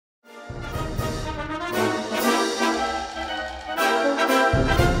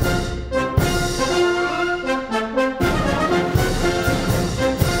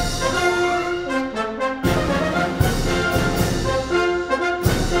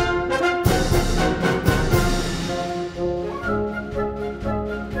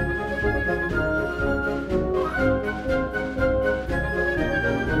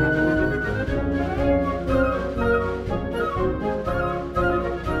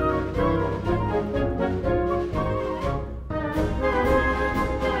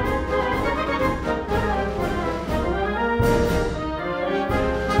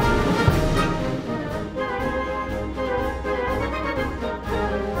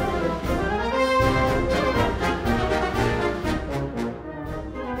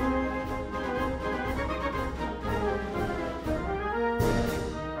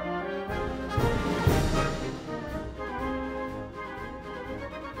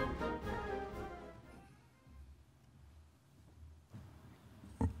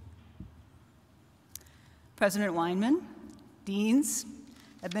President Weinman, deans,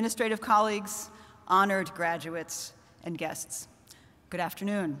 administrative colleagues, honored graduates, and guests. Good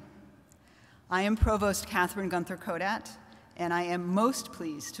afternoon. I am Provost Catherine Gunther Kodat, and I am most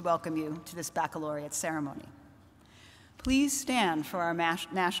pleased to welcome you to this baccalaureate ceremony. Please stand for our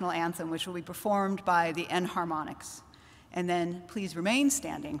national anthem, which will be performed by the Enharmonics, and then please remain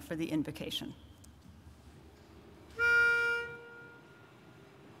standing for the invocation.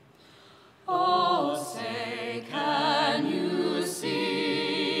 Oh, say, can you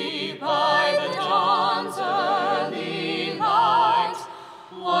see by the dawn's early light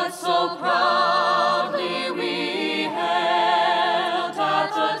what so proudly we hailed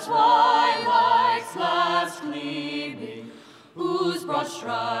at the twilight's last gleaming, whose broad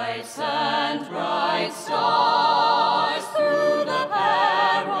stripes and bright stars through the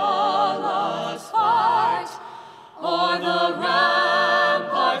perilous fight o'er the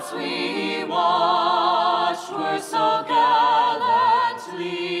ramparts we watched were so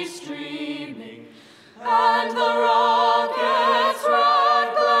gallantly streaming, and the rockets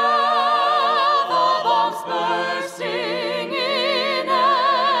ran glare, the bombs bursting in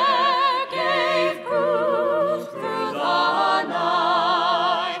air gave proof through the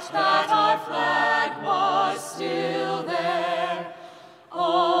night that our flag was still there.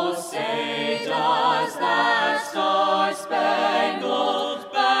 Oh, say, does that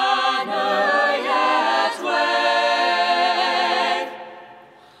star-spangled banner yet wave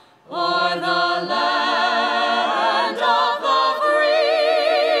o'er the land of the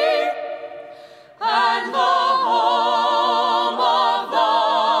free and the home of the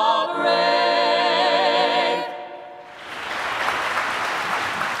brave?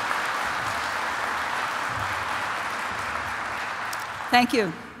 Thank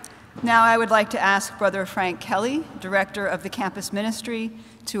you. Now I would like to ask Brother Frank Kelly, Director of the Campus Ministry,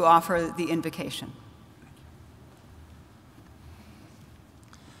 to offer the invocation.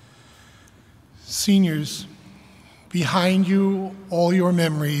 Seniors, behind you, all your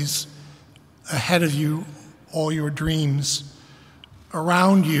memories. Ahead of you, all your dreams.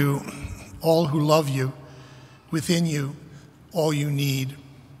 Around you, all who love you. Within you, all you need.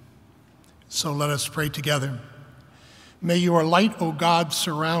 So let us pray together. May your light, O God,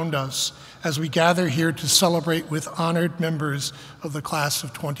 surround us as we gather here to celebrate with honored members of the class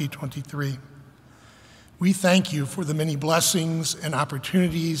of 2023. We thank you for the many blessings and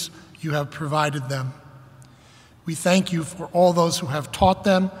opportunities you have provided them. We thank you for all those who have taught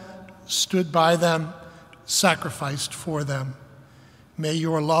them, stood by them, sacrificed for them. May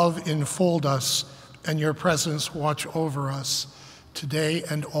your love enfold us and your presence watch over us today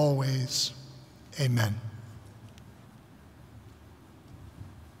and always. Amen.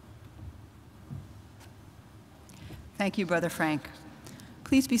 Thank you, Brother Frank.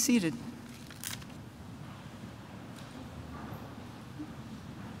 Please be seated.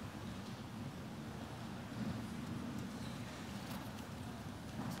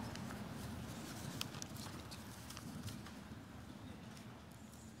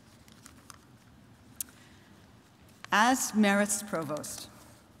 As Marist's Provost,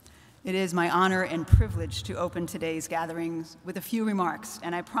 it is my honor and privilege to open today's gatherings with a few remarks,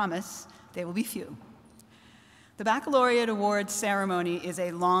 and I promise they will be few. The Baccalaureate Awards ceremony is a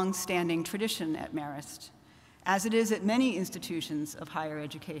long-standing tradition at Marist, as it is at many institutions of higher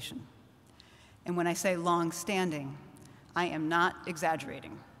education. And when I say long-standing, I am not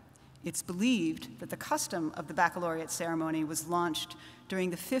exaggerating. It's believed that the custom of the baccalaureate ceremony was launched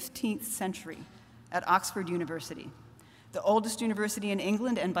during the 15th century at Oxford University, the oldest university in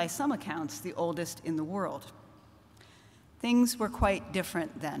England and by some accounts, the oldest in the world. Things were quite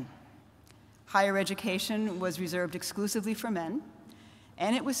different then. Higher education was reserved exclusively for men,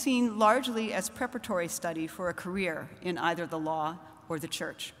 and it was seen largely as preparatory study for a career in either the law or the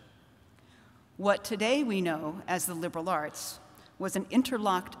church. What today we know as the liberal arts was an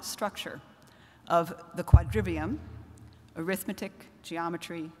interlocked structure of the quadrivium, arithmetic,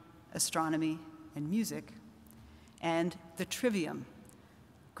 geometry, astronomy, and music, and the trivium,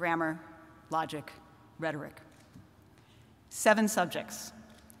 grammar, logic, rhetoric. 7 subjects,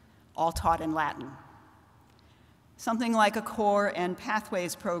 all taught in Latin. Something like a core and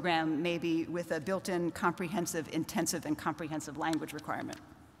pathways program, maybe with a built-in comprehensive, intensive, and comprehensive language requirement.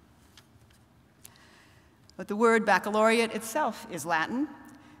 But the word baccalaureate itself is Latin,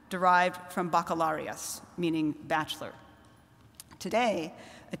 derived from baccalaureus, meaning bachelor. Today,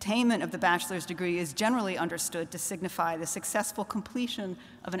 attainment of the bachelor's degree is generally understood to signify the successful completion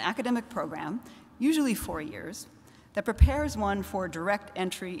of an academic program, usually 4 years, that prepares one for direct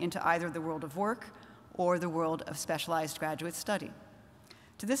entry into either the world of work or the world of specialized graduate study.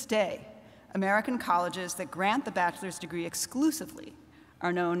 To this day, American colleges that grant the bachelor's degree exclusively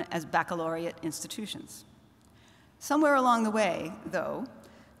are known as baccalaureate institutions. Somewhere along the way, though,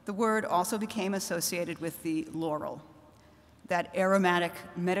 the word also became associated with the laurel, that aromatic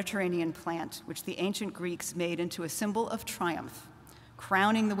Mediterranean plant which the ancient Greeks made into a symbol of triumph,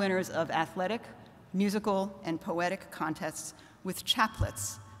 crowning the winners of athletic, musical, and poetic contests with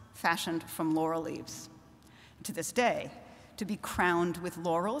chaplets fashioned from laurel leaves. To this day, to be crowned with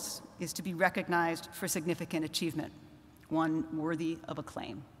laurels is to be recognized for significant achievement, one worthy of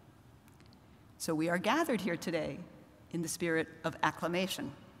acclaim. So we are gathered here today in the spirit of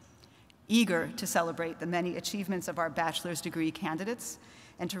acclamation, eager to celebrate the many achievements of our bachelor's degree candidates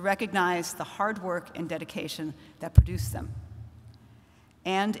and to recognize the hard work and dedication that produced them.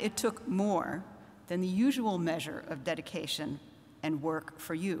 And it took more than the usual measure of dedication and work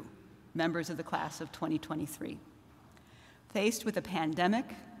for you, members of the class of 2023. Faced with a pandemic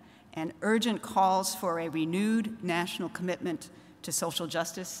and urgent calls for a renewed national commitment to social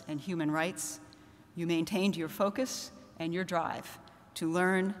justice and human rights, you maintained your focus and your drive to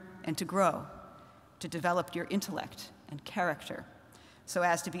learn and to grow, to develop your intellect and character, so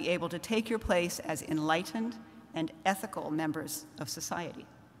as to be able to take your place as enlightened and ethical members of society.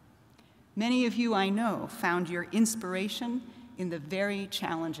 Many of you, I know, found your inspiration in the very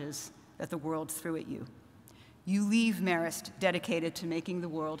challenges that the world threw at you. You leave Marist dedicated to making the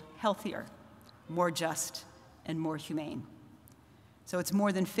world healthier, more just, and more humane. So it's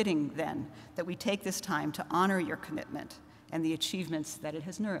more than fitting, then, that we take this time to honor your commitment and the achievements that it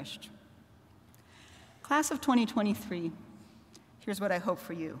has nourished. Class of 2023, here's what I hope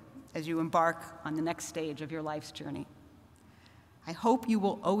for you as you embark on the next stage of your life's journey. I hope you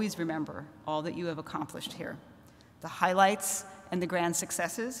will always remember all that you have accomplished here, the highlights and the grand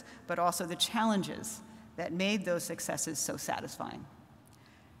successes, but also the challenges that made those successes so satisfying.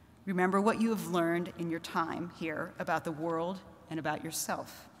 Remember what you have learned in your time here about the world and about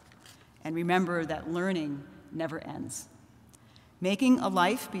yourself. And remember that learning never ends. Making a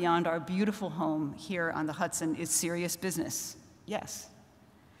life beyond our beautiful home here on the Hudson is serious business, yes,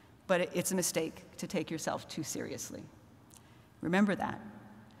 but it's a mistake to take yourself too seriously. Remember that.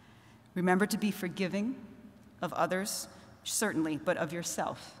 Remember to be forgiving of others, certainly, but of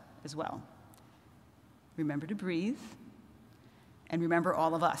yourself as well. Remember to breathe, and remember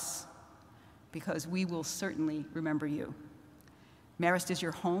all of us, because we will certainly remember you. Marist is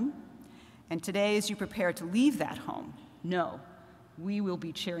your home, and today as you prepare to leave that home, know we will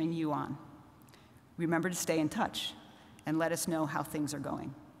be cheering you on. Remember to stay in touch and let us know how things are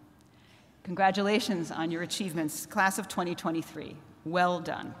going. Congratulations on your achievements, class of 2023. Well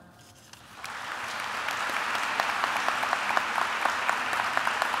done.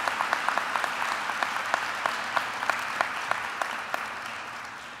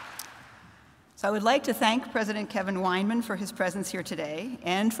 So I would like to thank President Kevin Weinman for his presence here today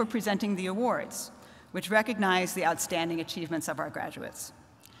and for presenting the awards, which recognize the outstanding achievements of our graduates.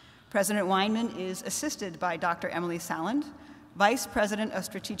 President Weinman is assisted by Dr. Emily Saland, Vice President of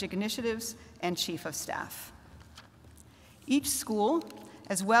Strategic Initiatives and Chief of Staff. Each school,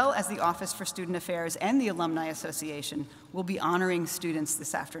 as well as the Office for Student Affairs and the Alumni Association, will be honoring students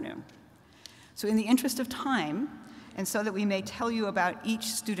this afternoon. So in the interest of time, and so that we may tell you about each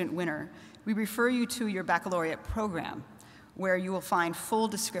student winner, we refer you to your baccalaureate program, where you will find full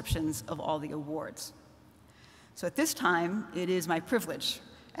descriptions of all the awards. So at this time, it is my privilege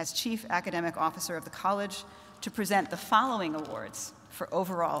as Chief Academic Officer of the college to present the following awards for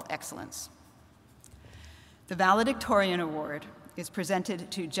overall excellence. The Valedictorian Award is presented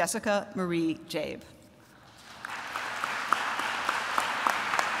to Jessica Marie Jabe.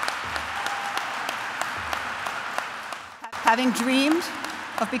 Having dreamed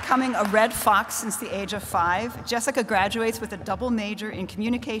of becoming a Red Fox since the age of 5, Jessica graduates with a double major in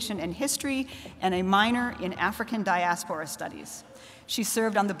communication and history and a minor in African diaspora studies. She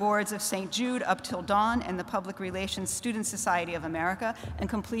served on the boards of St. Jude up till dawn and the Public Relations Student Society of America and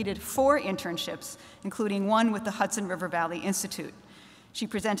completed 4 internships, including one with the Hudson River Valley Institute. She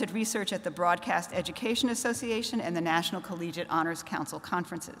presented research at the Broadcast Education Association and the National Collegiate Honors Council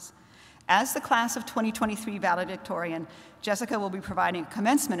conferences. As the class of 2023 valedictorian, Jessica will be providing a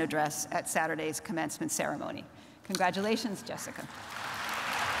commencement address at Saturday's commencement ceremony. Congratulations, Jessica.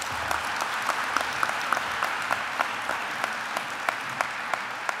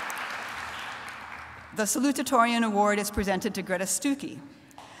 The Salutatorian Award is presented to Greta Stuckey.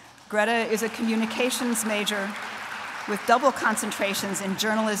 Greta is a communications major with double concentrations in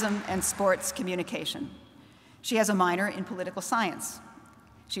journalism and sports communication. She has a minor in political science.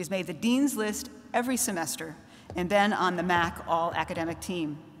 She has made the Dean's List every semester and been on the MAC all-academic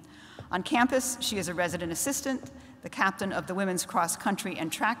team. On campus, she is a resident assistant, the captain of the women's cross country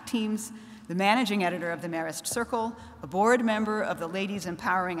and track teams, the managing editor of the Marist Circle, a board member of the Ladies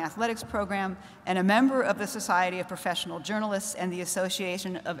Empowering Athletics program, and a member of the Society of Professional Journalists and the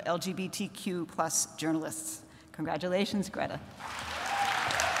Association of LGBTQ+ journalists. Congratulations, Greta.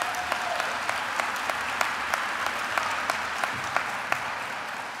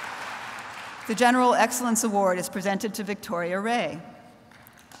 The General Excellence Award is presented to Victoria Ray.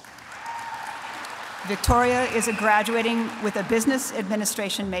 Victoria is graduating with a business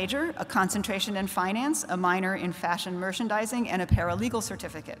administration major, a concentration in finance, a minor in fashion merchandising, and a paralegal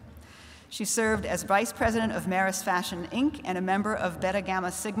certificate. She served as vice president of Marist Fashion, Inc. and a member of Beta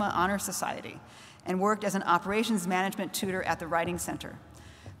Gamma Sigma Honor Society, and worked as an operations management tutor at the Writing Center.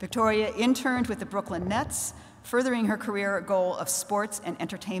 Victoria interned with the Brooklyn Nets, furthering her career goal of sports and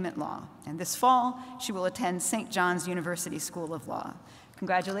entertainment law. And this fall, she will attend St. John's University School of Law.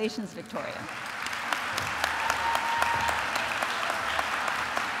 Congratulations, Victoria.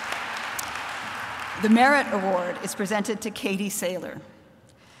 The Merit Award is presented to Katie Saylor.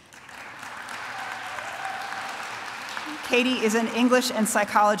 Katie is an English and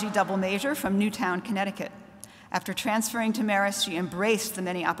psychology double major from Newtown, Connecticut. After transferring to Marist, she embraced the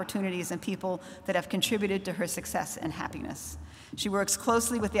many opportunities and people that have contributed to her success and happiness. She works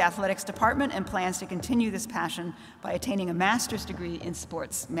closely with the athletics department and plans to continue this passion by attaining a master's degree in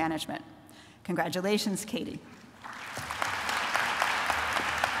sports management. Congratulations, Katie.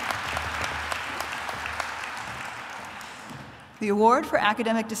 The award for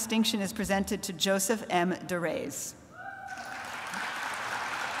academic distinction is presented to Joseph M. DeRays.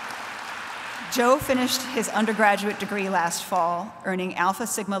 Joe finished his undergraduate degree last fall, earning Alpha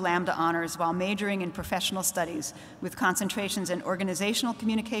Sigma Lambda honors while majoring in professional studies with concentrations in organizational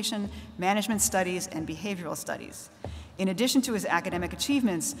communication, management studies, and behavioral studies. In addition to his academic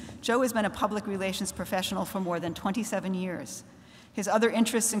achievements, Joe has been a public relations professional for more than 27 years. His other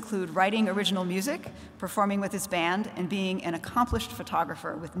interests include writing original music, performing with his band, and being an accomplished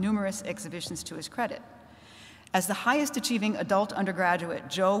photographer with numerous exhibitions to his credit. As the highest achieving adult undergraduate,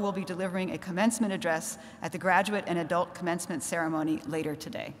 Joe will be delivering a commencement address at the graduate and adult commencement ceremony later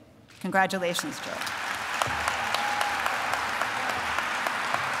today. Congratulations, Joe.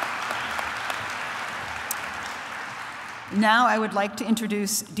 Now I would like to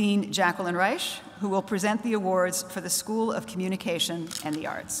introduce Dean Jacqueline Reich, who will present the awards for the School of Communication and the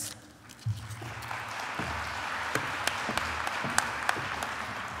Arts.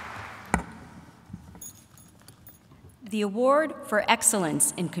 The award for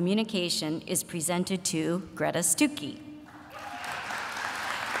excellence in communication is presented to Greta Stuckey.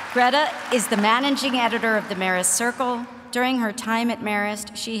 Greta is the managing editor of the Marist Circle. During her time at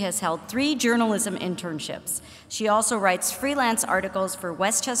Marist, she has held 3 journalism internships. She also writes freelance articles for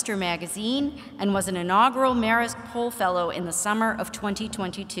Westchester Magazine and was an inaugural Marist Poll Fellow in the summer of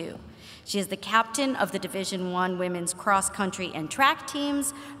 2022. She is the captain of the Division I women's cross-country and track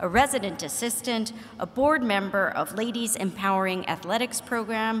teams, a resident assistant, a board member of Ladies Empowering Athletics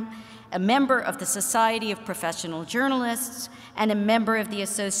program, a member of the Society of Professional Journalists, and a member of the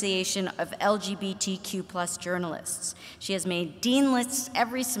Association of LGBTQ+ journalists. She has made dean lists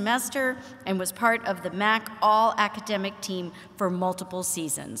every semester and was part of the MAC all-academic team for multiple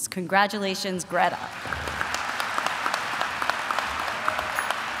seasons. Congratulations, Greta.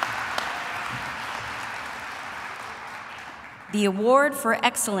 The award for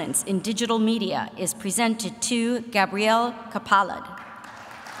excellence in digital media is presented to Gabrielle Capalad.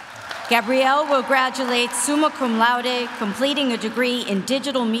 Gabrielle will graduate summa cum laude, completing a degree in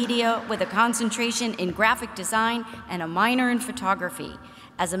digital media with a concentration in graphic design and a minor in photography.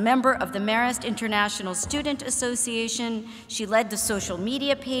 As a member of the Marist International Student Association, she led the social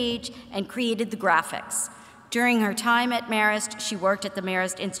media page and created the graphics. During her time at Marist, she worked at the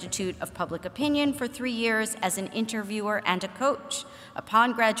Marist Institute of Public Opinion for 3 years as an interviewer and a coach.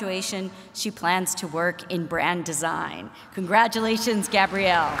 Upon graduation, she plans to work in brand design. Congratulations,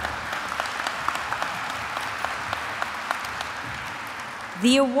 Gabrielle.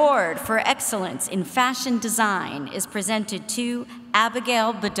 The award for excellence in fashion design is presented to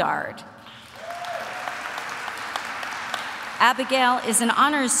Abigail Bedard. Abigail is an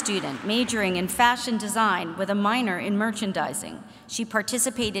honors student majoring in fashion design with a minor in merchandising. She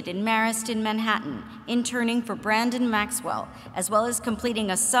participated in Marist in Manhattan, interning for Brandon Maxwell, as well as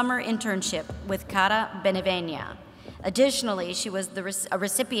completing a summer internship with Cara Benevenia. Additionally, she was a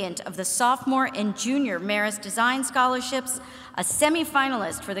recipient of the sophomore and junior Marist Design Scholarships, a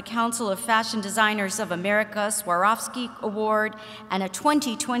semi-finalist for the Council of Fashion Designers of America Swarovski Award, and a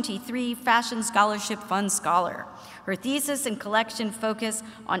 2023 Fashion Scholarship Fund Scholar. Her thesis and collection focus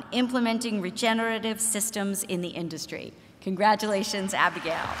on implementing regenerative systems in the industry. Congratulations,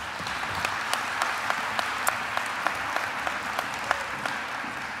 Abigail.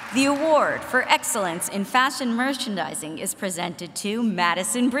 The award for excellence in fashion merchandising is presented to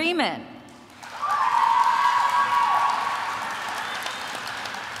Madison Bremen.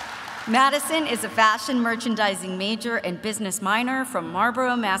 Madison is a fashion merchandising major and business minor from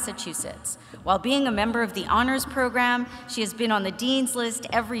Marlborough, Massachusetts. While being a member of the honors program, she has been on the Dean's List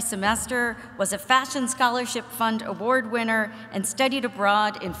every semester, was a Fashion Scholarship Fund Award winner, and studied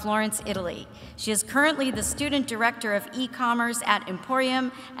abroad in Florence, Italy. She is currently the student director of e-commerce at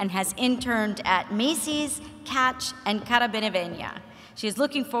Emporium and has interned at Macy's, Catch, and Cara Benevegna. She is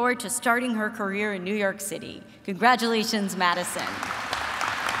looking forward to starting her career in New York City. Congratulations, Madison.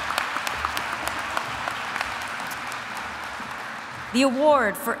 The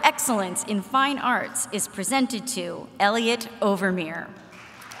award for excellence in fine arts is presented to Elliot Overmere.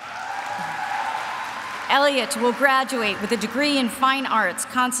 Elliot will graduate with a degree in fine arts,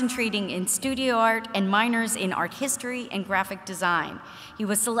 concentrating in studio art and minors in art history and graphic design. He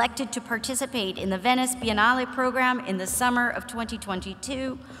was selected to participate in the Venice Biennale program in the summer of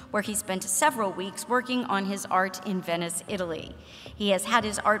 2022, where he spent several weeks working on his art in Venice, Italy. He has had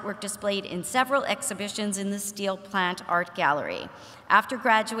his artwork displayed in several exhibitions in the Steel Plant Art Gallery. After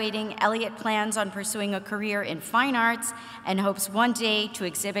graduating, Elliot plans on pursuing a career in fine arts and hopes one day to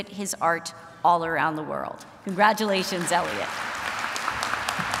exhibit his art all around the world. Congratulations, Elliot.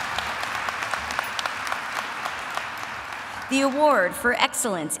 The award for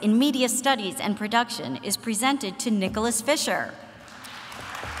excellence in media studies and production is presented to Nicholas Fisher.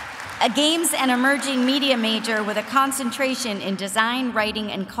 A games and emerging media major with a concentration in design,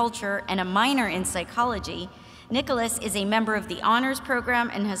 writing, and culture, and a minor in psychology, Nicholas is a member of the honors program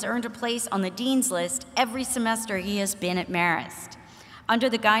and has earned a place on the Dean's List every semester he has been at Marist. Under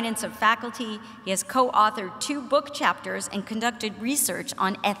the guidance of faculty, he has co-authored 2 book chapters and conducted research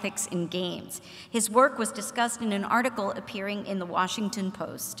on ethics in games. His work was discussed in an article appearing in the Washington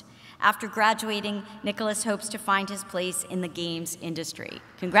Post. After graduating, Nicholas hopes to find his place in the games industry.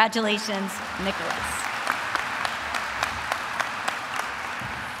 Congratulations, Nicholas.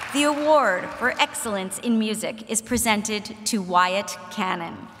 The award for excellence in music is presented to Wyatt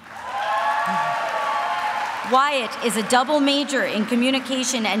Cannon. Wyatt is a double major in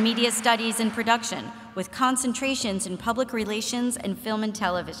communication and media studies and production, with concentrations in public relations and film and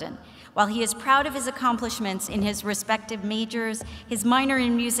television. While he is proud of his accomplishments in his respective majors, his minor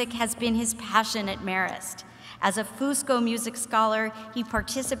in music has been his passion at Marist. As a Fusco music scholar, he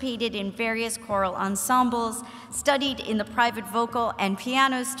participated in various choral ensembles, studied in the private vocal and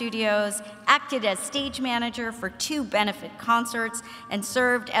piano studios, acted as stage manager for 2 benefit concerts, and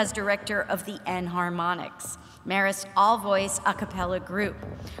served as director of the N-Harmonics, Marist's all-voice a cappella group.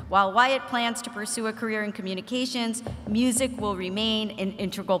 While Wyatt plans to pursue a career in communications, music will remain an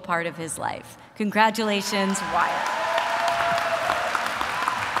integral part of his life. Congratulations, Wyatt.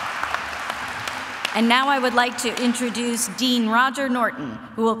 And now I would like to introduce Dean Roger Norton,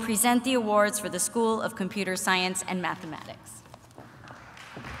 who will present the awards for the School of Computer Science and Mathematics.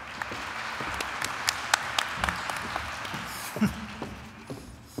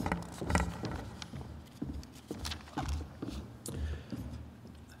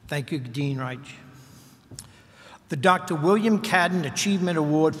 Thank you, Dean Reich. The Dr. William Cadden Achievement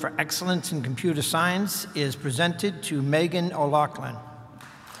Award for Excellence in Computer Science is presented to Megan O'Loughlin.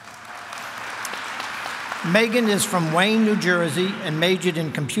 Megan is from Wayne, New Jersey, and majored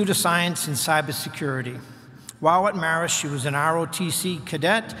in computer science and cybersecurity. While at Marist, she was an ROTC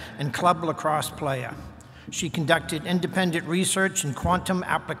cadet and club lacrosse player. She conducted independent research in quantum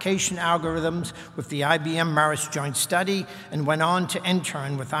application algorithms with the IBM Marist Joint Study and went on to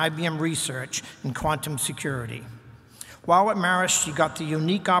intern with IBM Research in quantum security. While at Marist, she got the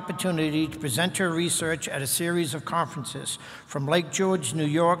unique opportunity to present her research at a series of conferences from Lake George, New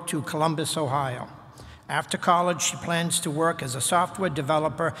York to Columbus, Ohio. After college, she plans to work as a software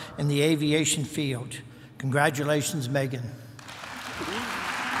developer in the aviation field. Congratulations, Megan.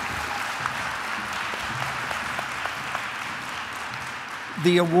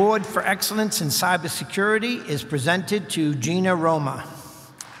 The award for excellence in cybersecurity is presented to Gina Roma.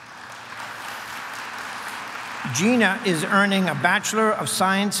 Gina is earning a Bachelor of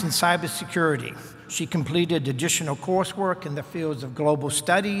Science in Cybersecurity. She completed additional coursework in the fields of global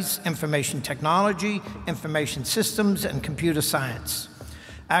studies, information technology, information systems, and computer science.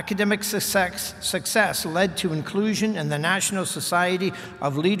 Academic success led to inclusion in the National Society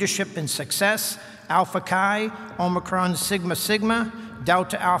of Leadership and Success, Alpha Chi, Omicron Sigma Sigma,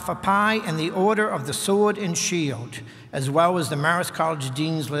 Delta Alpha Pi, and the Order of the Sword and Shield, as well as the Marist College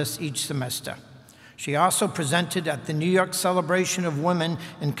Dean's List each semester. She also presented at the New York Celebration of Women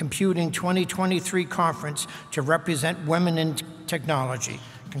in Computing 2023 conference to represent women in technology.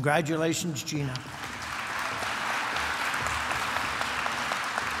 Congratulations, Gina.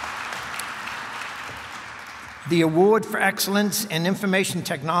 The award for excellence in information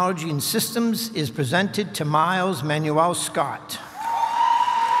technology and systems is presented to Miles Manuel Scott.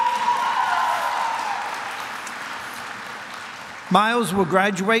 Miles will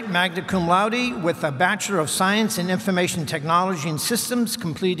graduate magna cum laude with a Bachelor of Science in Information Technology and Systems,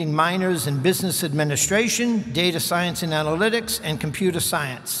 completing minors in Business Administration, Data Science and Analytics, and Computer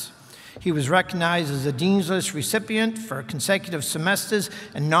Science. He was recognized as a Dean's List recipient for consecutive semesters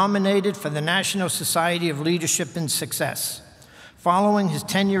and nominated for the National Society of Leadership and Success. Following his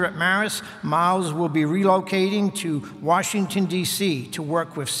tenure at Marist, Miles will be relocating to Washington, D.C. to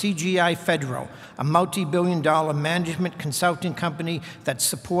work with CGI Federal, a multi-billion-dollar management consulting company that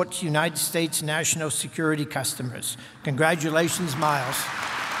supports United States national security customers. Congratulations, Miles.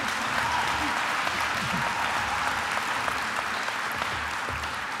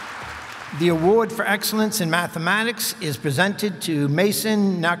 The award for excellence in mathematics is presented to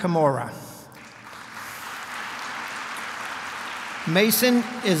Mason Nakamura. Mason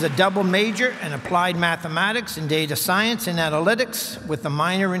is a double major in applied mathematics and data science and analytics with a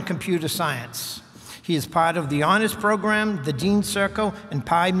minor in computer science. He is part of the honors program, the Dean Circle, and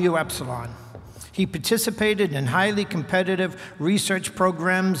Pi Mu Epsilon. He participated in highly competitive research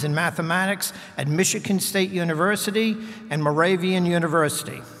programs in mathematics at Michigan State University and Moravian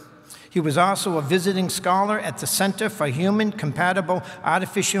University. He was also a visiting scholar at the Center for Human Compatible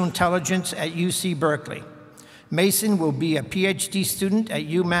Artificial Intelligence at UC Berkeley. Mason will be a PhD student at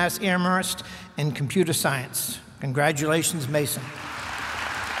UMass Amherst in computer science. Congratulations, Mason.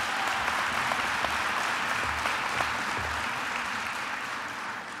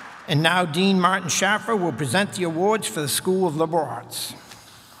 And now Dean Martin Schaffer will present the awards for the School of Liberal Arts.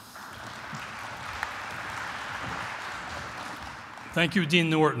 Thank you, Dean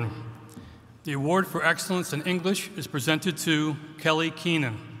Norton. The award for excellence in English is presented to Kelly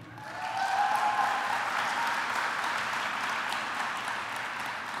Keenan.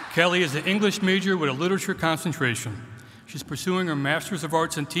 Kelly is an English major with a literature concentration. She's pursuing her Master's of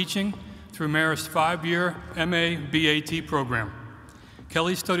Arts in Teaching through Marist's 5-year MA BAT program.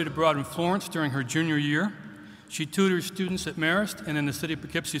 Kelly studied abroad in Florence during her junior year. She tutors students at Marist and in the City of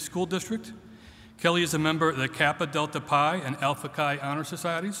Poughkeepsie School District. Kelly is a member of the Kappa Delta Pi and Alpha Chi Honor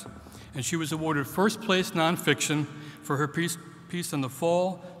Societies, and she was awarded first place nonfiction for her piece on the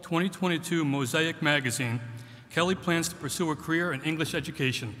fall 2022 Mosaic magazine. Kelly plans to pursue a career in English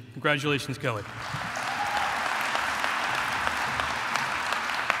education. Congratulations, Kelly.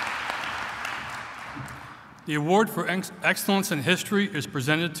 The award for excellence in history is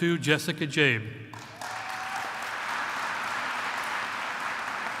presented to Jessica Jabe.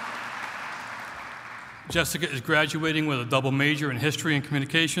 Jessica is graduating with a double major in history and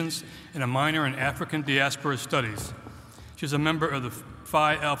communications and a minor in African diaspora studies. She's a member of the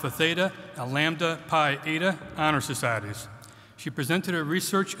Phi Alpha Theta and Lambda Pi Eta Honor Societies. She presented her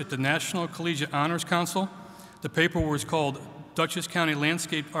research at the National Collegiate Honors Council. The paper was called Dutchess County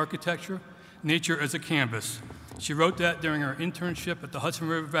Landscape Architecture, Nature as a Canvas. She wrote that during her internship at the Hudson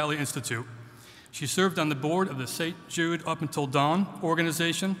River Valley Institute. She served on the board of the St. Jude Up Until Dawn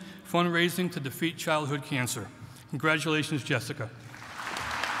organization, fundraising to defeat childhood cancer. Congratulations, Jessica.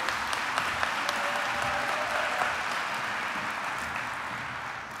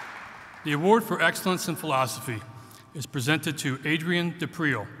 The award for excellence in philosophy is presented to Adrian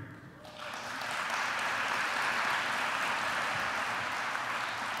DePriel.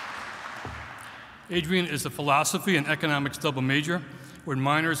 Adrian is a philosophy and economics double major with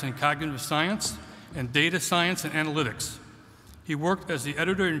minors in cognitive science and data science and analytics. He worked as the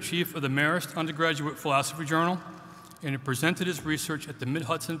editor-in-chief of the Marist Undergraduate Philosophy Journal, and he presented his research at the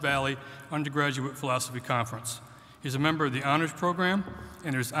Mid-Hudson Valley Undergraduate Philosophy Conference. He's a member of the honors program,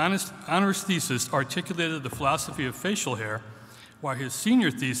 and his honors thesis articulated the philosophy of facial hair, while his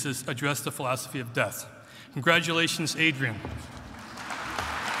senior thesis addressed the philosophy of death. Congratulations, Adrian.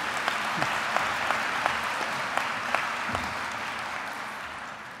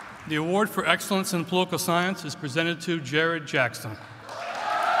 The award for excellence in political science is presented to Jared Jackson.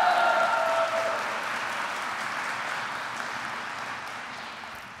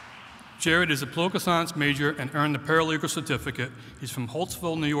 Jared is a political science major and earned the paralegal certificate. He's from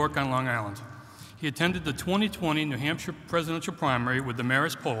Holtsville, New York on Long Island. He attended the 2020 New Hampshire presidential primary with the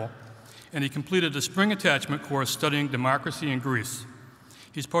Marist poll, and he completed a spring attachment course studying democracy in Greece.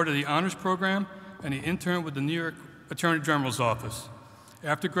 He's part of the honors program, and he interned with the New York Attorney General's office.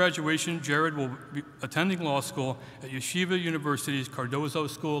 After graduation, Jared will be attending law school at Yeshiva University's Cardozo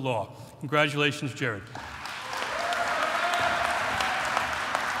School of Law. Congratulations, Jared.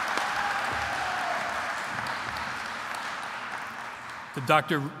 The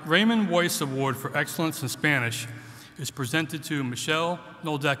Dr. Raymond Weiss Award for Excellence in Spanish is presented to Michelle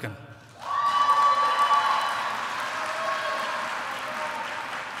Noldekin.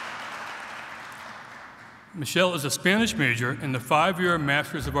 Michelle is a Spanish major in the 5-year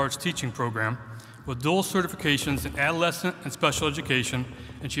Masters of Arts teaching program with dual certifications in adolescent and special education,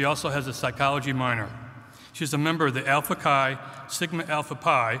 and she also has a psychology minor. She's a member of the Alpha Chi, Sigma Alpha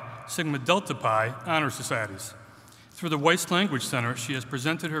Pi, Sigma Delta Pi honor societies. Through the Weiss Language Center, she has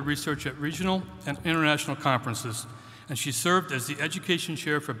presented her research at regional and international conferences, and she served as the Education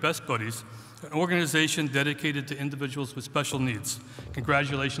Chair for Best Buddies, an organization dedicated to individuals with special needs.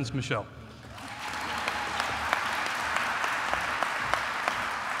 Congratulations, Michelle.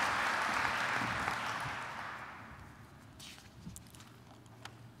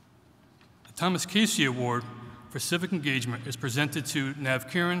 The Thomas Casey Award for Civic Engagement is presented to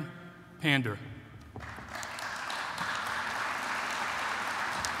Navkiran Pander.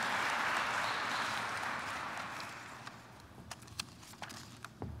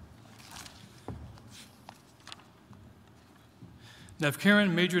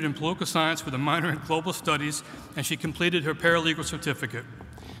 Navkiran majored in political science with a minor in global studies, and she completed her paralegal certificate.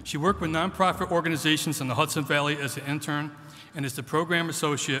 She worked with nonprofit organizations in the Hudson Valley as an intern and is the program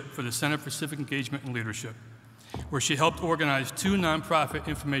associate for the Center for Civic Engagement and Leadership, where she helped organize 2 nonprofit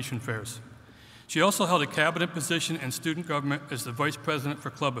information fairs. She also held a cabinet position in student government as the vice president for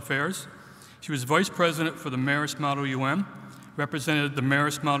club affairs. She was vice president for the Marist Model UN, represented the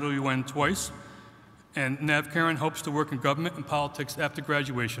Marist Model UN twice, and Navkiran hopes to work in government and politics after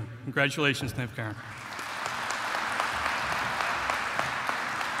graduation. Congratulations, Navkiran.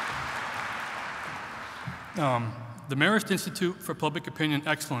 The Marist Institute for Public Opinion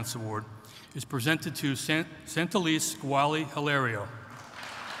Excellence Award is presented to Santalise Guali Hilario.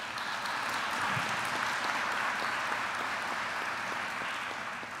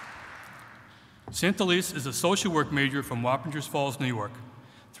 Santalise is a social work major from Wappingers Falls, New York.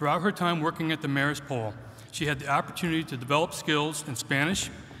 Throughout her time working at the Marist poll, she had the opportunity to develop skills in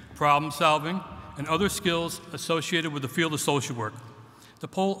Spanish, problem solving, and other skills associated with the field of social work. The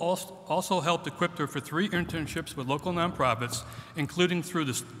poll also helped equip her for 3 internships with local nonprofits, including through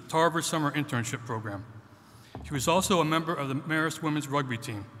the Tarver Summer Internship Program. She was also a member of the Marist women's rugby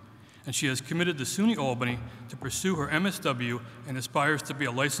team, and she has committed to SUNY Albany to pursue her MSW and aspires to be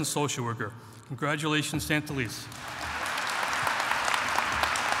a licensed social worker. Congratulations, Santalise.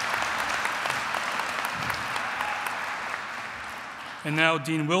 And now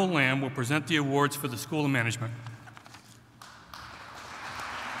Dean Will Lamb will present the awards for the School of Management.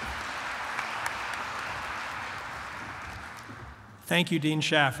 Thank you, Dean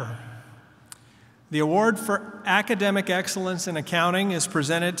Schaffer. The award for Academic Excellence in Accounting is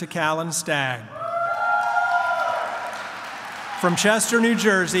presented to Callan Stagg. From Chester, New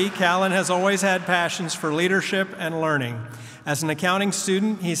Jersey, Callan has always had passions for leadership and learning. As an accounting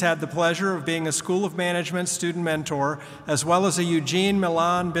student, he's had the pleasure of being a School of Management student mentor, as well as a Eugene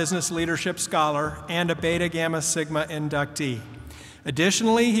Milan Business Leadership Scholar and a Beta Gamma Sigma inductee.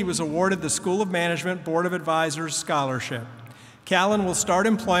 Additionally, he was awarded the School of Management Board of Advisors Scholarship. Callan will start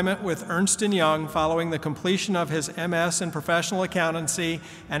employment with Ernst & Young following the completion of his MS in Professional Accountancy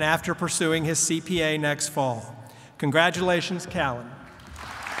and after pursuing his CPA next fall. Congratulations, Callan.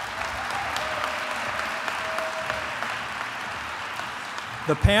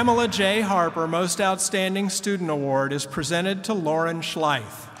 The Pamela J. Harper Most Outstanding Student Award is presented to Lauren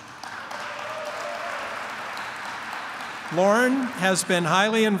Schleith. Lauren has been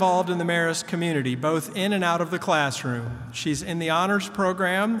highly involved in the Marist community, both in and out of the classroom. She's in the honors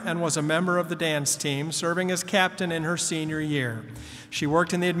program and was a member of the dance team, serving as captain in her senior year. She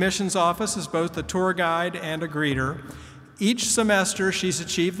worked in the admissions office as both a tour guide and a greeter. Each semester, she's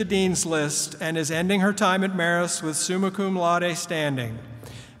achieved the Dean's List and is ending her time at Marist with summa cum laude standing.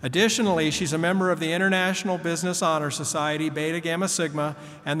 Additionally, she's a member of the International Business Honor Society, Beta Gamma Sigma,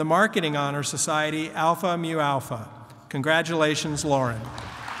 and the Marketing Honor Society, Alpha Mu Alpha. Congratulations, Lauren.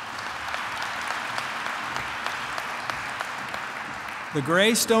 The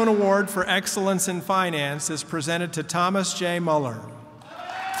Gray Stone Award for Excellence in Finance is presented to Thomas J. Muller.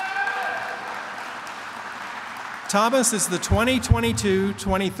 Thomas is the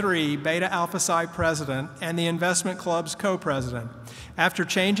 2022-23 Beta Alpha Psi president and the investment club's co-president. After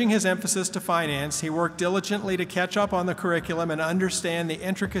changing his emphasis to finance, he worked diligently to catch up on the curriculum and understand the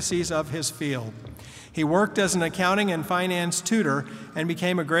intricacies of his field. He worked as an accounting and finance tutor and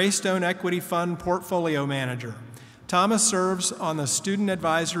became a Greystone Equity Fund portfolio manager. Thomas serves on the Student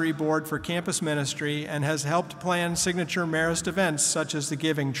Advisory Board for Campus Ministry and has helped plan signature Marist events such as the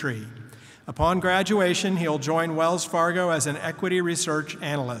Giving Tree. Upon graduation, he'll join Wells Fargo as an equity research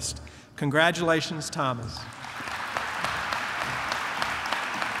analyst. Congratulations, Thomas.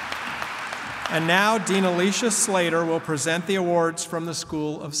 And now, Dean Alicia Slater will present the awards from the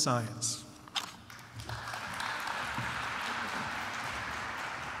School of Science.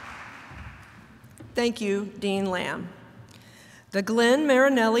 Thank you, Dean Lamb. The Glenn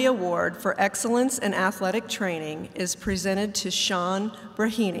Marinelli Award for Excellence in Athletic Training is presented to Sean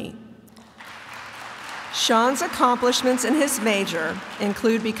Brahini. Sean's accomplishments in his major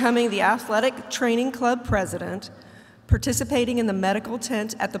include becoming the Athletic Training Club president, participating in the medical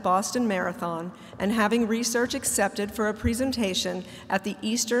tent at the Boston Marathon, and having research accepted for a presentation at the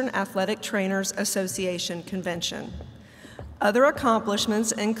Eastern Athletic Trainers Association Convention. Other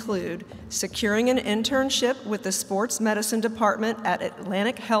accomplishments include securing an internship with the Sports Medicine Department at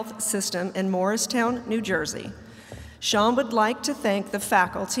Atlantic Health System in Morristown, New Jersey. Sean would like to thank the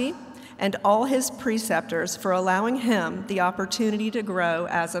faculty and all his preceptors for allowing him the opportunity to grow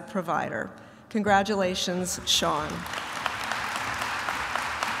as a provider. Congratulations, Sean.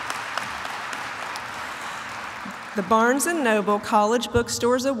 The Barnes & Noble College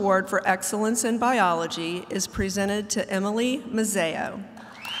Bookstores Award for Excellence in Biology is presented to Emily Mazzeo.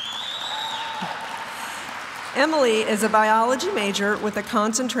 Emily is a biology major with a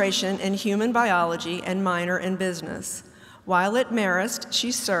concentration in human biology and minor in business. While at Marist,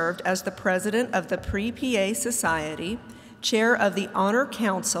 she served as the president of the Pre-PA Society, chair of the Honor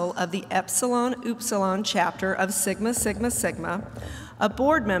Council of the Epsilon Upsilon chapter of Sigma Sigma Sigma, a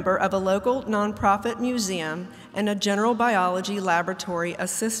board member of a local nonprofit museum, and a general biology laboratory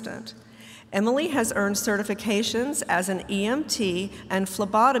assistant. Emily has earned certifications as an EMT and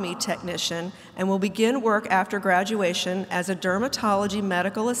phlebotomy technician and will begin work after graduation as a dermatology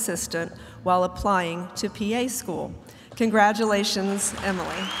medical assistant while applying to PA school. Congratulations,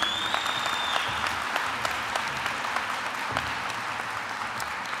 Emily.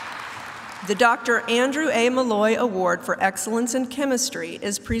 The Dr. Andrew A. Malloy Award for Excellence in Chemistry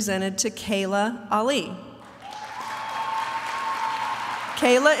is presented to Kayla Ali.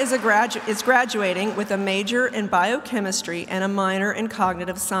 Kayla is graduating with a major in biochemistry and a minor in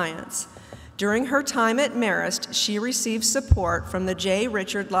cognitive science. During her time at Marist, she received support from the J.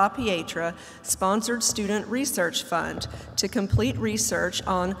 Richard LaPietra sponsored Student Research Fund to complete research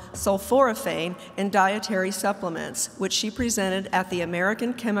on sulforaphane in dietary supplements, which she presented at the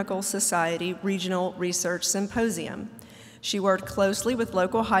American Chemical Society Regional Research Symposium. She worked closely with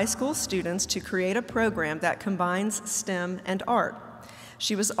local high school students to create a program that combines STEM and art.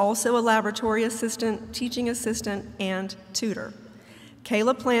 She was also a laboratory assistant, teaching assistant, and tutor.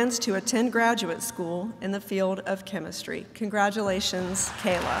 Kayla plans to attend graduate school in the field of chemistry. Congratulations,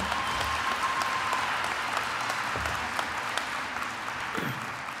 Kayla.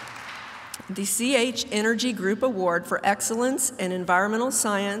 The CH Energy Group Award for Excellence in Environmental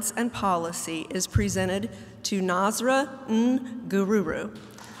Science and Policy is presented to Nasra Ngururu.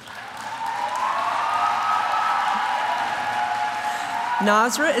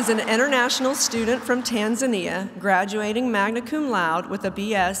 Nasra is an international student from Tanzania, graduating magna cum laude with a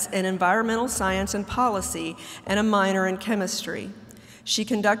BS in Environmental Science and Policy and a minor in Chemistry. She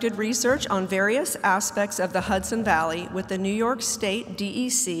conducted research on various aspects of the Hudson Valley with the New York State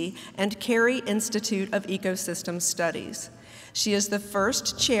DEC and Cary Institute of Ecosystem Studies. She is the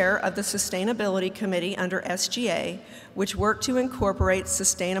first chair of the Sustainability Committee under SGA, which worked to incorporate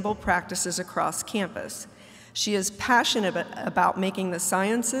sustainable practices across campus. She is passionate about making the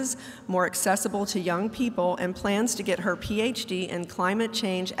sciences more accessible to young people and plans to get her PhD in climate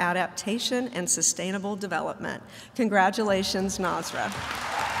change adaptation and sustainable development. Congratulations, Nasra.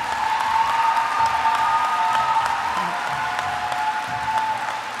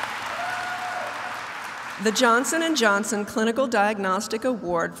 The Johnson & Johnson Clinical Diagnostic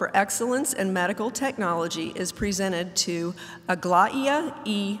Award for Excellence in Medical Technology is presented to Aglaia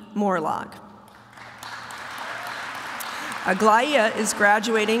E. Morlock. Aglaia is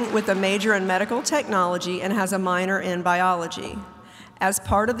graduating with a major in medical technology and has a minor in biology. As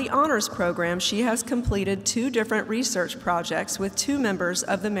part of the honors program, she has completed 2 different research projects with 2 members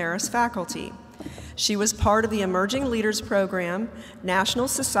of the Marist faculty. She was part of the Emerging Leaders Program, National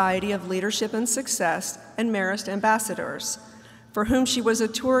Society of Leadership and Success, and Marist Ambassadors, for whom she was a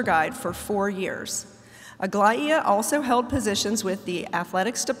tour guide for 4 years. Aglaia also held positions with the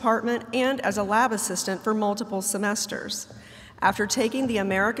athletics department and as a lab assistant for multiple semesters. After taking the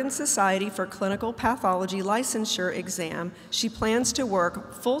American Society for Clinical Pathology licensure exam, she plans to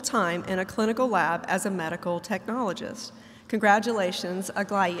work full-time in a clinical lab as a medical technologist. Congratulations,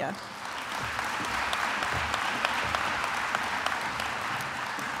 Aglaia.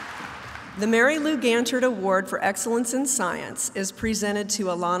 The Mary Lou Gantert Award for Excellence in Science is presented to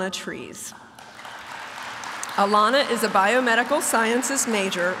Alana Trees. Alana is a biomedical sciences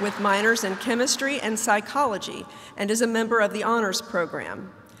major with minors in chemistry and psychology and is a member of the honors program.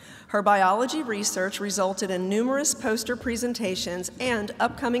 Her biology research resulted in numerous poster presentations and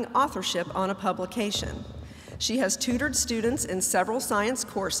upcoming authorship on a publication. She has tutored students in several science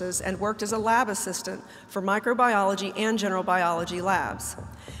courses and worked as a lab assistant for microbiology and general biology labs.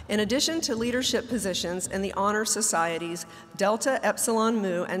 In addition to leadership positions in the honor societies Delta, Epsilon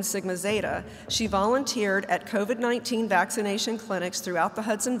Mu, and Sigma Zeta, she volunteered at COVID-19 vaccination clinics throughout the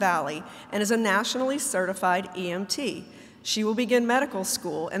Hudson Valley and is a nationally certified EMT. She will begin medical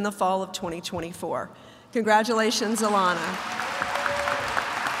school in the fall of 2024. Congratulations, Alana.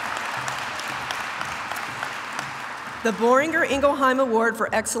 The Boehringer Ingelheim Award for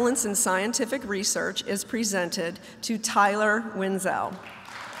Excellence in Scientific Research is presented to Tyler Wenzel.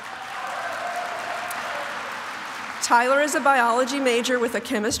 Tyler is a biology major with a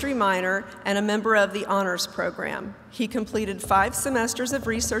chemistry minor and a member of the honors program. He completed 5 semesters of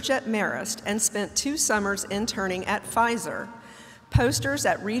research at Marist and spent 2 summers interning at Pfizer. Posters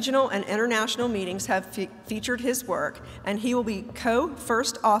at regional and international meetings have featured his work, and he will be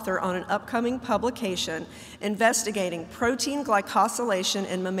co-first author on an upcoming publication investigating protein glycosylation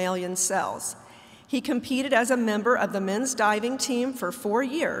in mammalian cells. He competed as a member of the men's diving team for 4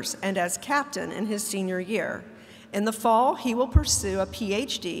 years and as captain in his senior year. In the fall, he will pursue a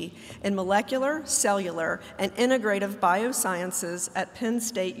PhD in molecular, cellular, and integrative biosciences at Penn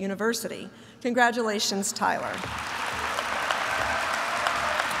State University. Congratulations, Tyler.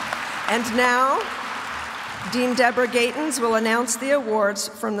 And now, Dean Deborah Gatens will announce the awards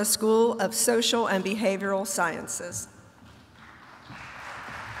from the School of Social and Behavioral Sciences.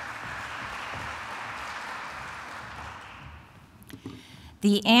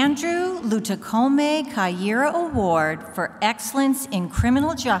 The Andrew Lutakome Kayira Award for Excellence in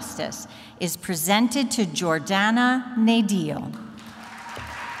Criminal Justice is presented to Jordana Nadil.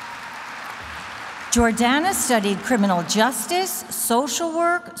 Jordana studied criminal justice, social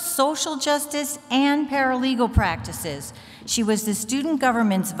work, social justice, and paralegal practices. She was the student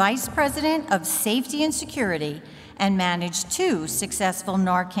government's vice president of safety and security and managed 2 successful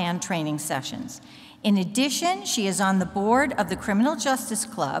Narcan training sessions. In addition, she is on the board of the Criminal Justice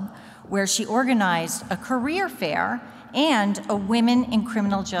Club, where she organized a career fair and a Women in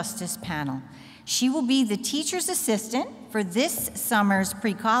Criminal Justice panel. She will be the teacher's assistant for this summer's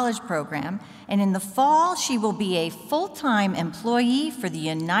pre-college program, and in the fall, she will be a full-time employee for the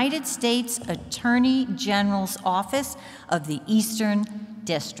United States Attorney General's Office of the Eastern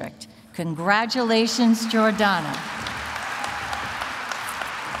District. Congratulations, Jordana.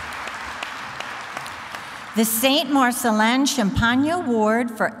 The St. Marcelin Champagne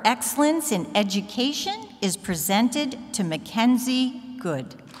Award for Excellence in Education is presented to Mackenzie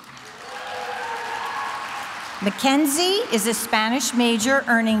Good. Mackenzie is a Spanish major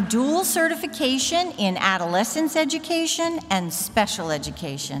earning dual certification in adolescence education and special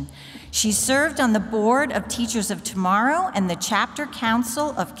education. She served on the board of Teachers of Tomorrow and the chapter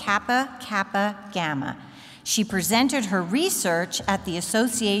council of Kappa Kappa Gamma. She presented her research at the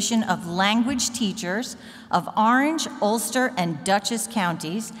Association of Language Teachers of Orange, Ulster, and Dutchess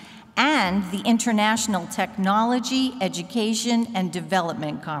counties and the International Technology, Education, and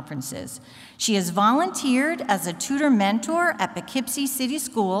Development Conferences. She has volunteered as a tutor mentor at Poughkeepsie City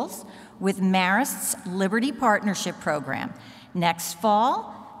Schools with Marist's Liberty Partnership Program. Next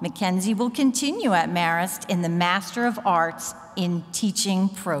fall, Mackenzie will continue at Marist in the Master of Arts in Teaching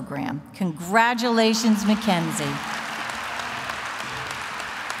program. Congratulations, Mackenzie.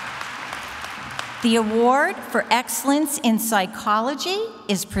 The award for excellence in psychology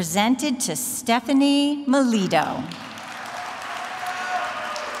is presented to Stephanie Melito.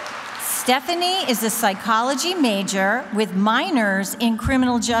 Stephanie is a psychology major with minors in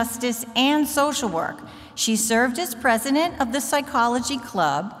criminal justice and social work. She served as president of the Psychology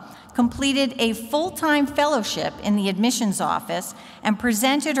Club, completed a full-time fellowship in the admissions office, and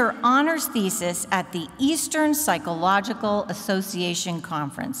presented her honors thesis at the Eastern Psychological Association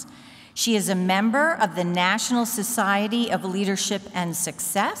Conference. She is a member of the National Society of Leadership and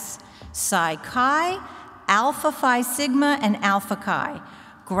Success, Psi Chi, Alpha Phi Sigma, and Alpha Chi.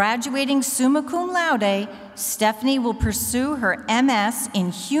 Graduating summa cum laude, Stephanie will pursue her MS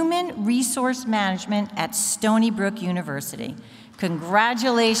in Human Resource Management at Stony Brook University.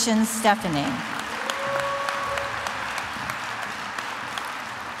 Congratulations, Stephanie.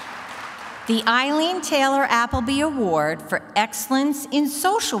 The Eileen Taylor Appleby Award for Excellence in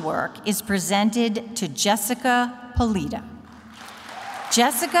Social Work is presented to Jessica Polita.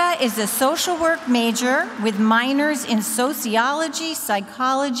 Jessica is a social work major with minors in sociology,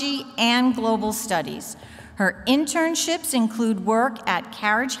 psychology, and global studies. Her internships include work at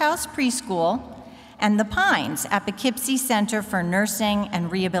Carriage House Preschool and The Pines at Poughkeepsie Center for Nursing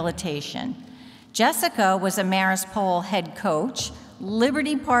and Rehabilitation. Jessica was a Marist Poll head coach,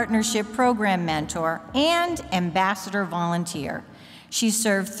 Liberty Partnership Program mentor, and ambassador volunteer. She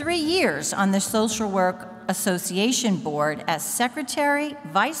served 3 years on the Social Work Association Board as secretary,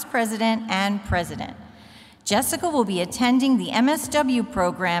 vice president, and president. Jessica will be attending the MSW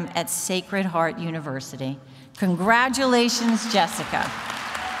program at Sacred Heart University. Congratulations, Jessica.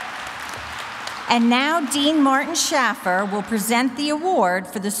 And now Dean Martin Schaffer will present the award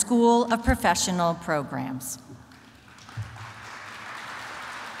for the School of Professional Programs.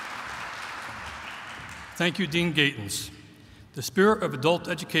 Thank you, Dean Gatens. The Spirit of Adult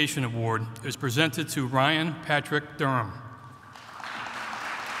Education Award is presented to Ryan Patrick Durham.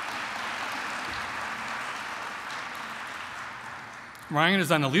 Ryan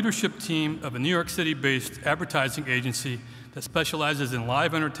is on the leadership team of a New York City-based advertising agency that specializes in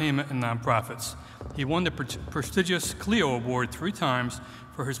live entertainment and nonprofits. He won the prestigious Clio Award 3 times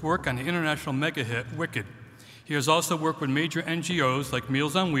for his work on the international mega hit Wicked. He has also worked with major NGOs like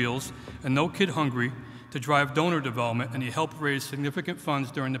Meals on Wheels and No Kid Hungry to drive donor development, and he helped raise significant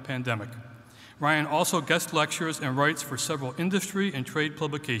funds during the pandemic. Ryan also guest lectures and writes for several industry and trade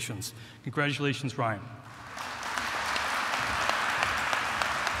publications. Congratulations, Ryan.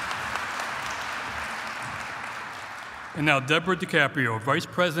 And now Deborah DiCaprio, Vice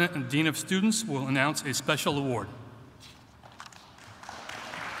President and Dean of Students, will announce a special award.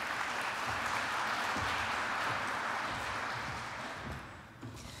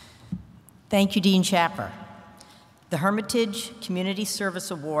 Thank you, Dean Schaffer. The Hermitage Community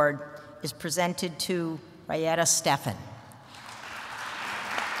Service Award is presented to Rayetta Steffen.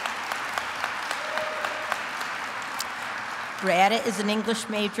 Rayetta is an English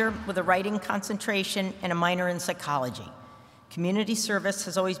major with a writing concentration and a minor in psychology. Community service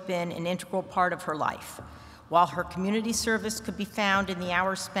has always been an integral part of her life. While her community service could be found in the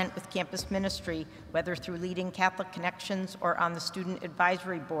hours spent with campus ministry, whether through leading Catholic Connections or on the Student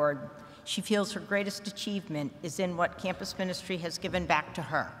Advisory Board, she feels her greatest achievement is in what campus ministry has given back to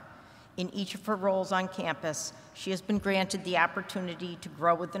her. In each of her roles on campus, she has been granted the opportunity to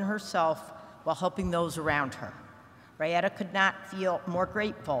grow within herself while helping those around her. Rayetta could not feel more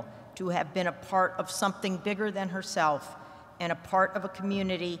grateful to have been a part of something bigger than herself and a part of a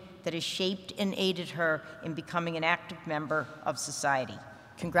community that has shaped and aided her in becoming an active member of society.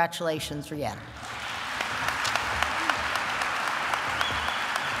 Congratulations, Rayetta.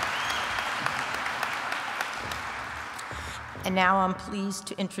 And now I'm pleased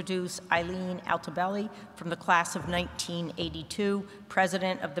to introduce Eileen Altabelli from the class of 1982,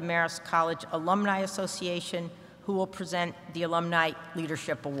 president of the Marist College Alumni Association, who will present the Alumni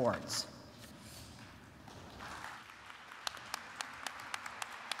Leadership Awards.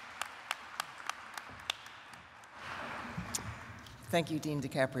 Thank you, Dean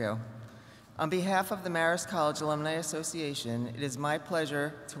DiCaprio. On behalf of the Marist College Alumni Association, it is my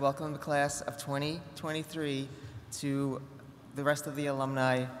pleasure to welcome the class of 2023 to the rest of the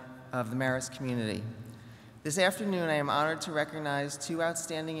alumni of the Marist community. This afternoon, I am honored to recognize 2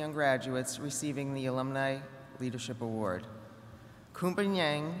 outstanding young graduates receiving the Alumni Leadership Award. Kumba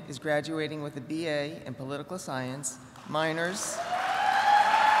Nyang is graduating with a BA in Political Science, minors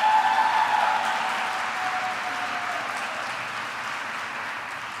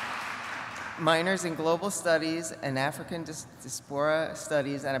in Global Studies and African Diaspora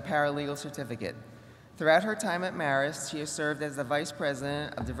Studies, and a paralegal certificate. Throughout her time at Marist, she has served as the Vice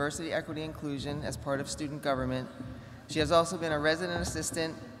President of Diversity, Equity, Inclusion as part of student government. She has also been a resident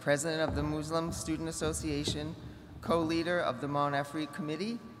assistant, president of the Muslim Student Association, co-leader of the Mon Afrique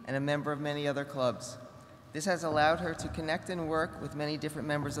Committee, and a member of many other clubs. This has allowed her to connect and work with many different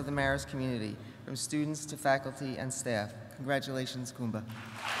members of the Marist community, from students to faculty and staff. Congratulations, Kumba.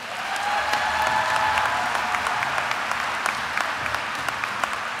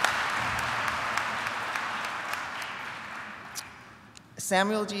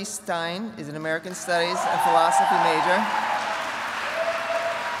 Samuel G. Stein is an American Studies and Philosophy major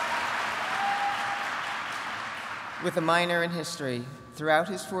with a minor in history. Throughout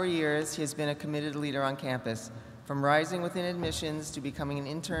his 4 years, he has been a committed leader on campus, from rising within admissions to becoming an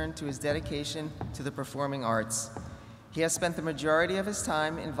intern to his dedication to the performing arts. He has spent the majority of his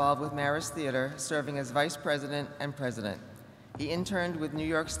time involved with Marist Theater, serving as vice president and president. He interned with New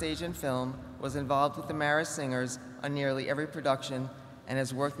York Stage and Film, was involved with the Marist Singers on nearly every production, and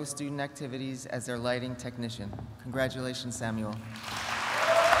has worked with student activities as their lighting technician. Congratulations, Samuel.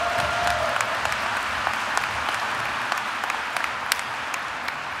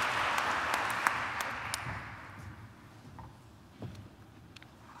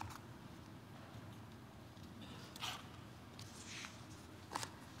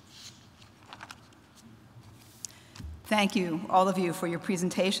 Thank you, all of you, for your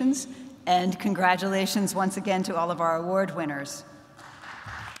presentations, and congratulations once again to all of our award winners.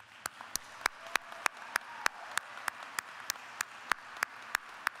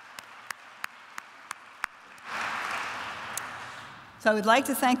 So I would like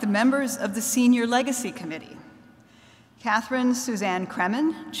to thank the members of the Senior Legacy Committee: Catherine Suzanne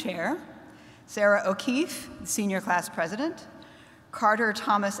Kremen, Chair; Sarah O'Keefe, Senior Class President; Carter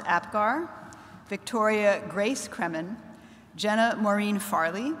Thomas Apgar; Victoria Grace Kremen; Jenna Maureen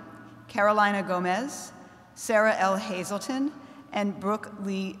Farley; Carolina Gomez; Sarah L. Hazelton; and Brooke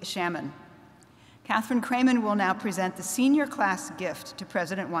Lee Shaman. Catherine Kremen will now present the senior class gift to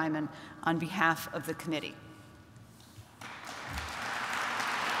President Wyman on behalf of the committee.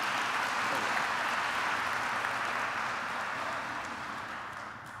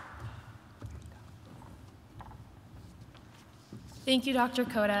 Thank you, Dr.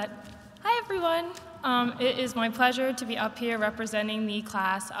 Kodet. Hi, everyone. It is my pleasure to be up here representing the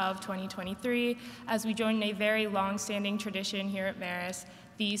class of 2023 as we join a very long-standing tradition here at Marist,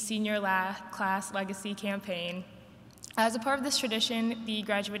 the Senior Class Legacy Campaign. As a part of this tradition, the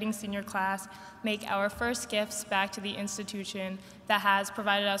graduating senior class make our first gifts back to the institution that has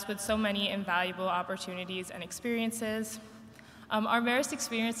provided us with so many invaluable opportunities and experiences. Our Marist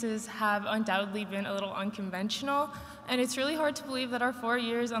experiences have undoubtedly been a little unconventional, and it's really hard to believe that our 4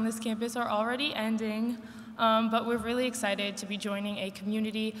 years on this campus are already ending, but we're really excited to be joining a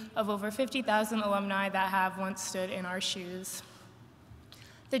community of over 50,000 alumni that have once stood in our shoes.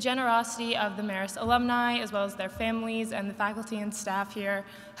 The generosity of the Marist alumni, as well as their families and the faculty and staff here,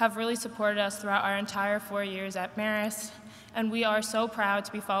 have really supported us throughout our entire 4 years at Marist, and we are so proud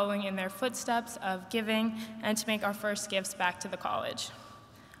to be following in their footsteps of giving and to make our first gifts back to the college.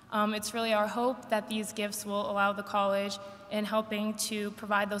 It's really our hope that these gifts will allow the college in helping to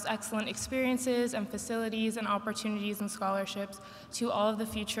provide those excellent experiences and facilities and opportunities and scholarships to all of the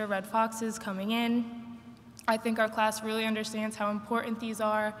future Red Foxes coming in. I think our class really understands how important these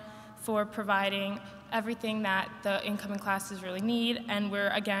are for providing everything that the incoming classes really need, and we're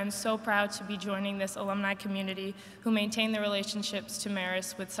again so proud to be joining this alumni community who maintain their relationships to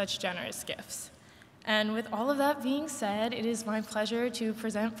Marist with such generous gifts. And with all of that being said, it is my pleasure to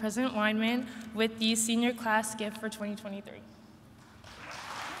present President Wyman with the senior class gift for 2023.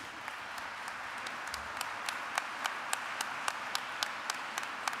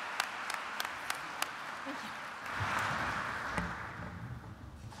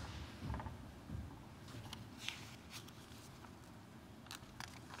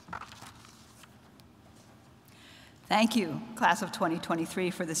 Thank you, class of 2023,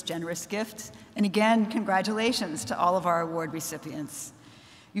 for this generous gift. And again, congratulations to all of our award recipients.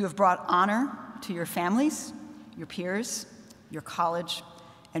 You have brought honor to your families, your peers, your college,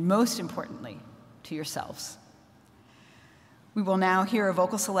 and most importantly, to yourselves. We will now hear a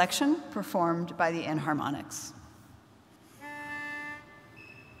vocal selection performed by the Enharmonics.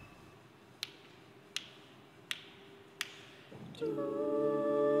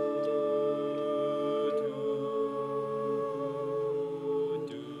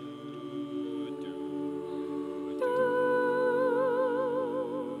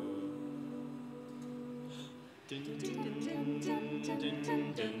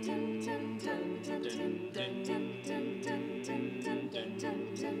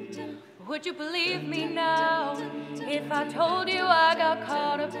 Would you believe me now if I told you I got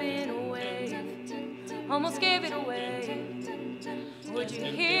caught up in a wave, almost gave it away? Would you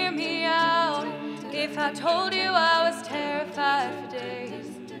hear me out if I told you I was terrified for days,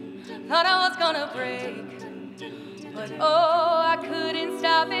 thought I was gonna break? But oh, I couldn't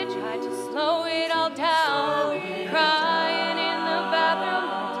stop it, tried to slow it all down, crying in the bathroom,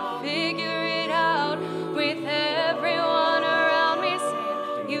 had to figure it out with everyone around me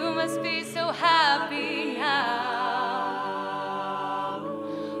saying, you must be so happy now.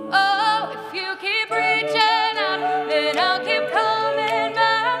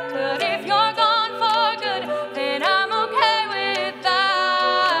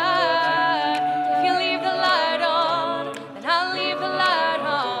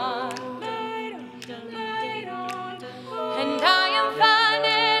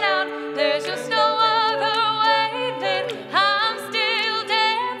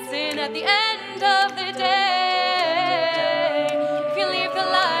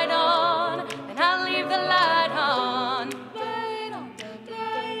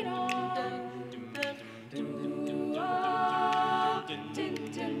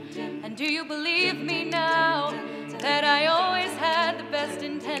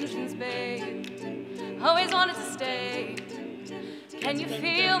 Can you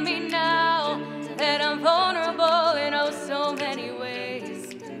feel me now that I'm vulnerable in oh so many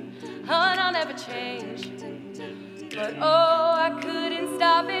ways? And I'll never change. But oh, I couldn't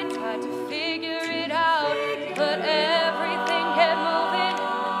stop it, tried to figure it out. But everything kept moving,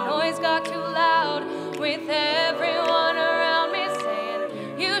 the noise got too loud. With everyone around me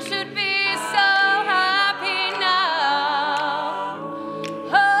saying, you should be so happy now.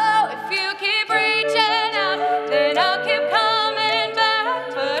 Oh, if you keep reaching out, then I'll keep coming back.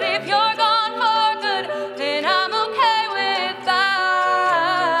 But if you're gone for good, then I'm okay with that.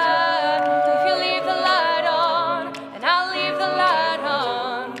 If you leave the light on, and I'll leave the light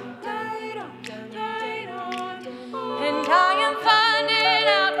on. And I am finding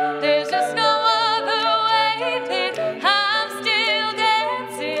out there's just no other way. Then I'm still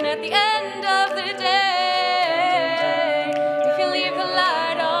dancing at the end of the day. If you leave the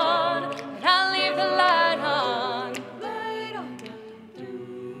light on, and I'll leave the light on.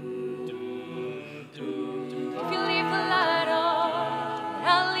 If you leave the light on, and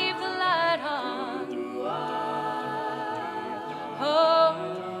I'll leave the light on. Oh,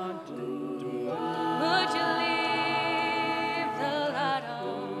 would you leave the light on?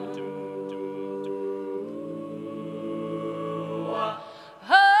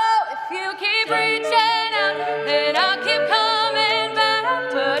 Oh, if you keep reaching out, then I'll keep coming back.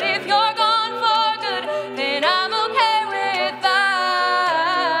 But if you're gone for good, then I'm okay with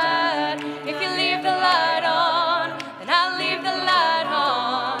that. If you leave the light on, then I'll leave the light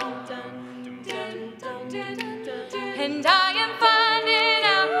on. And I am finding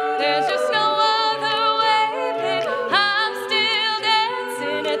out there's just no other way. Then I'm still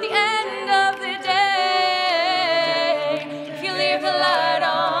dancing at the end of the day. If you leave the light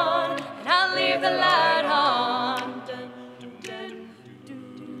on, and I'll leave the light on.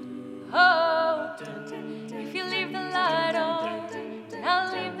 Oh, if you leave the light on, and I'll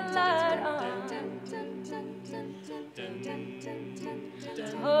leave the light on.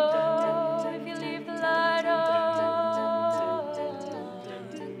 Oh, if you leave the light on.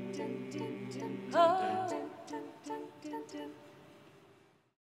 Oh.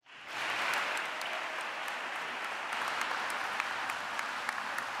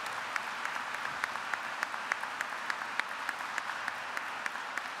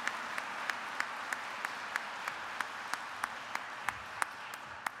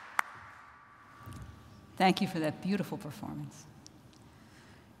 Thank you for that beautiful performance.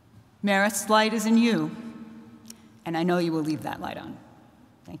 Marist's light is in you, and I know you will leave that light on.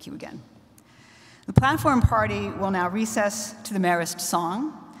 Thank you again. The platform party will now recess to the Marist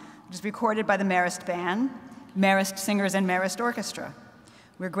song, which is recorded by the Marist Band, Marist Singers, and Marist Orchestra.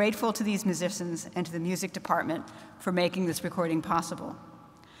 We're grateful to these musicians and to the music department for making this recording possible.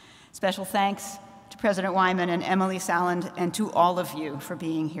 Special thanks to President Wyman and Emily Saland and to all of you for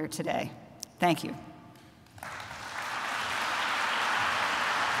being here today. Thank you.